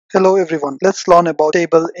Hello everyone, let's learn about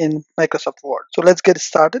table in Microsoft Word. So let's get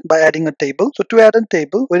started by adding a table. So to add a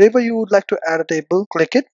table, wherever you would like to add a table,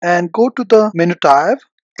 click it and go to the menu tab.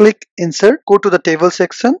 Click insert, go to the table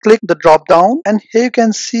section, click the drop down, and here you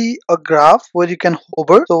can see a graph where you can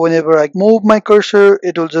hover. So whenever I move my cursor,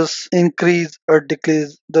 it will just increase or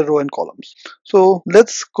decrease the row and columns. So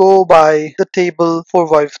let's go by the table 4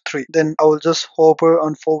 by 3. Then I will just hover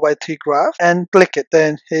on 4 by 3 graph and click it.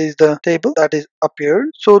 Then here is the table that is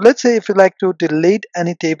appeared. So let's say if you like to delete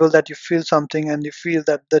any table that you feel something and you feel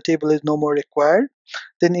that the table is no more required,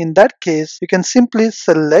 then in that case you can simply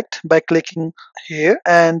select by clicking here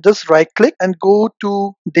and just right click and go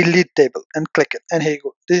to delete table and click it, and here you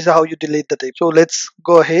go. This is how you delete the table. So let's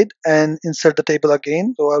go ahead and insert the table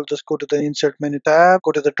again. So I'll just go to the insert menu tab,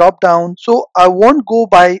 go to the drop down. So I won't go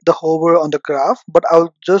by the hover on the graph, but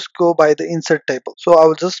I'll just go by the insert table. So I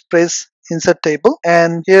will just press insert table,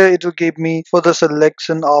 and here it will give me for the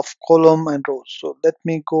selection of column and rows. So let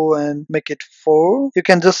me go and make it 4. You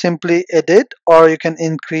can just simply edit, or you can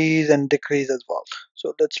increase and decrease as well.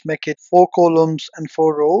 So let's make it 4 columns and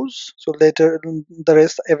 4 rows. So later the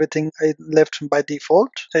rest everything I left by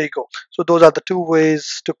default. There you go. So those are the two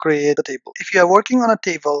ways to create a table. If you are working on a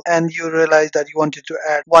table and you realize that you wanted to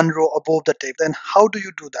add one row above the table, then how do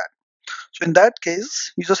you do that? So in that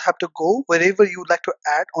case, you just have to go wherever you would like to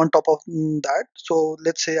add on top of that. So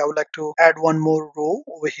let's say I would like to add one more row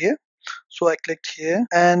over here. So I clicked here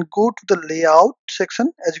and go to the layout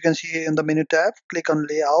section. As you can see here in the menu tab, click on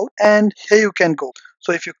layout, and here you can go.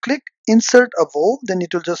 So if you click insert above, then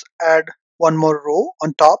it will just add one more row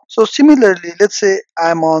on top. So similarly, let's say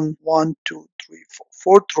I'm on 1, 2, 3, 4,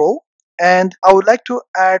 fourth row, and I would like to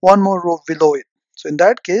add one more row below it. So in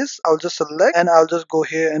that case, I'll just select and I'll just go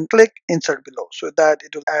here and click insert below, so that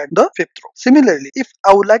it will add the fifth row. Similarly, if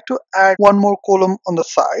I would like to add one more column on the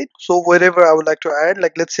side, so wherever I would like to add,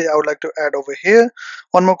 like let's say I would like to add over here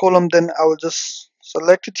one more column, then I will just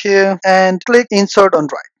select it here and click insert on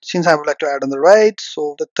right. Since I would like to add on the right,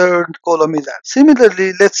 so the third column is added.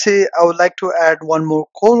 Similarly, let's say I would like to add one more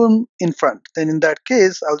column in front, then in that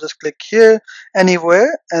case I'll just click here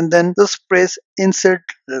anywhere and then just press insert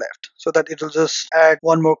left, so that it will just add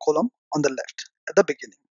one more column on the left at the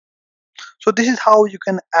beginning. So this is how you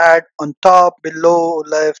can add on top, below,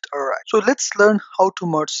 left, or right. So let's learn how to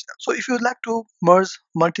merge cells. So if you would like to merge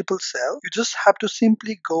multiple cells, you just have to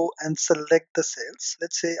simply go and select the cells.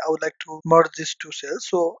 Let's say I would like to merge these two cells.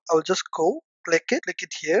 So I will just go click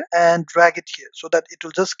it here and drag it here, so that it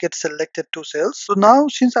will just get selected two cells. So now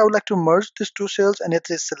since I would like to merge these two cells and it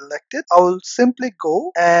is selected, I will simply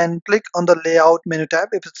go and click on the layout menu tab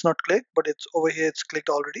if it's not clicked, but it's over here, it's clicked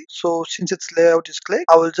already. So since its layout is clicked,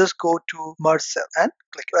 I will just go to merge cell and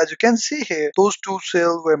click. As you can see here, those two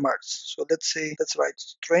cells were merged. So let's say let's write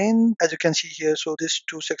strength. As you can see here, so this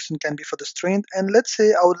two section can be for the strength, and let's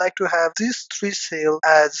say I would like to have these three cells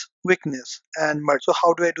as weakness and merge. So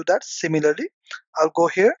how do I do that? Similarly, I'll go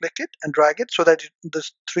here, click it and drag it, so that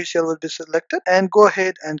this three cell will be selected, and go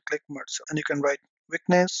ahead and click merge cell, and you can write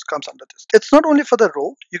weakness comes under this. It's not only for the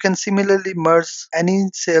row, you can similarly merge any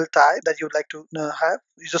cell type that you'd like to have.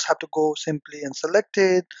 You just have to go simply and select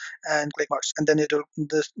it and click merge, and then it will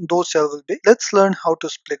those cells will be. Let's learn how to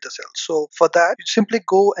split the cell. So for that, you simply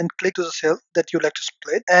go and click to the cell that you like to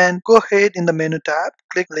split, and go ahead in the menu tab,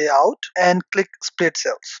 click layout and click split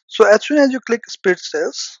cells. So as soon as you click split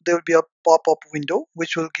cells, there will be a pop-up window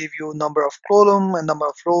which will give you number of column and number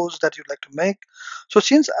of rows that you'd like to make. So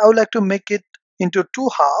since I would like to make it into two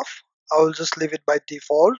half, I will just leave it by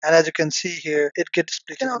default, and as you can see here, it gets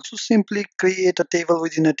split. You can also simply create a table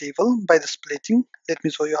within a table by the splitting. Let me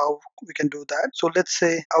show you how we can do that. So let's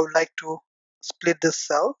say I would like to split this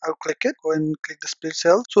cell. I'll click it, go and click the split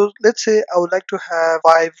cell. So let's say I would like to have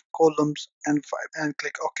 5 columns and 5, and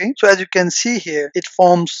click OK. So as you can see here, it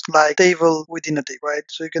forms like table within a table, right?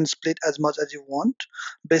 So you can split as much as you want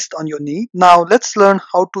based on your need. Now let's learn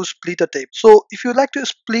how to split a table. So if you like to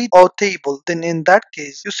split a table, then in that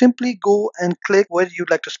case, you simply go and click where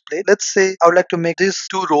you'd like to split. Let's say I would like to make these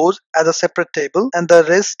 2 rows as a separate table and the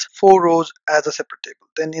rest 4 rows as a separate table.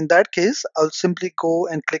 Then in that case, I'll simply go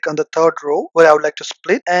and click on the third row where I would like to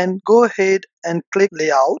split, and go ahead and click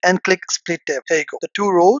layout and click split table. Here you go. The 2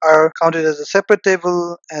 rows are counted as a separate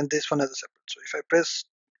table and this one as a separate. So if I press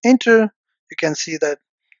enter, you can see that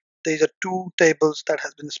these are 2 tables that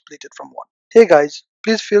has been splitted from one. Hey guys,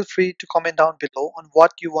 please feel free to comment down below on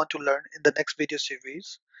what you want to learn in the next video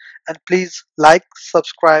series, and please like,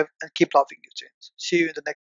 subscribe and keep loving your change. See you in the next